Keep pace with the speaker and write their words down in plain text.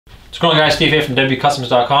What's going on, guys? Steve here from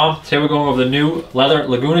DeadbeatCustoms.com. Today we're going over the new leather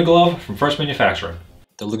Laguna glove from First Manufacturing.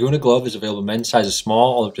 The Laguna glove is available in men's sizes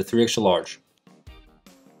small all up to 3 extra large.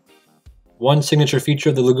 One signature feature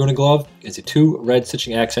of the Laguna glove is the 2 red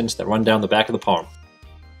stitching accents that run down the back of the palm.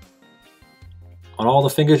 On all the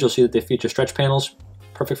fingers you'll see that they feature stretch panels,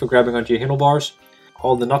 perfect for grabbing onto your handlebars.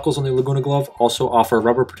 All the knuckles on the Laguna glove also offer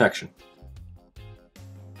rubber protection.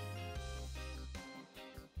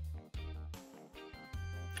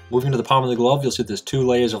 Moving to the palm of the glove, you'll see there's 2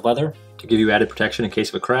 layers of leather to give you added protection in case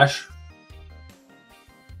of a crash.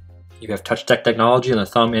 You have touch tech technology on the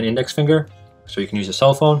thumb and index finger, so you can use a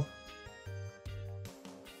cell phone.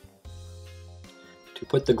 To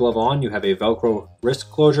put the glove on, you have a Velcro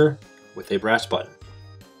wrist closure with a brass button.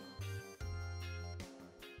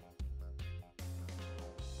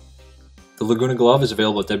 The Laguna glove is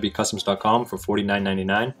available at DeadbeatCustoms.com for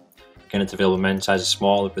 $49.99. Again, it's available in men's sizes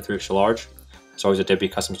small up to 3 extra large. As always, at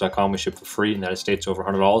DeadbeatCustoms.com, we ship for free in the United States over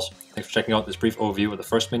 $100. Thanks for checking out this brief overview of the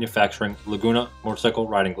First Manufacturing Laguna motorcycle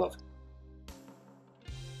riding glove.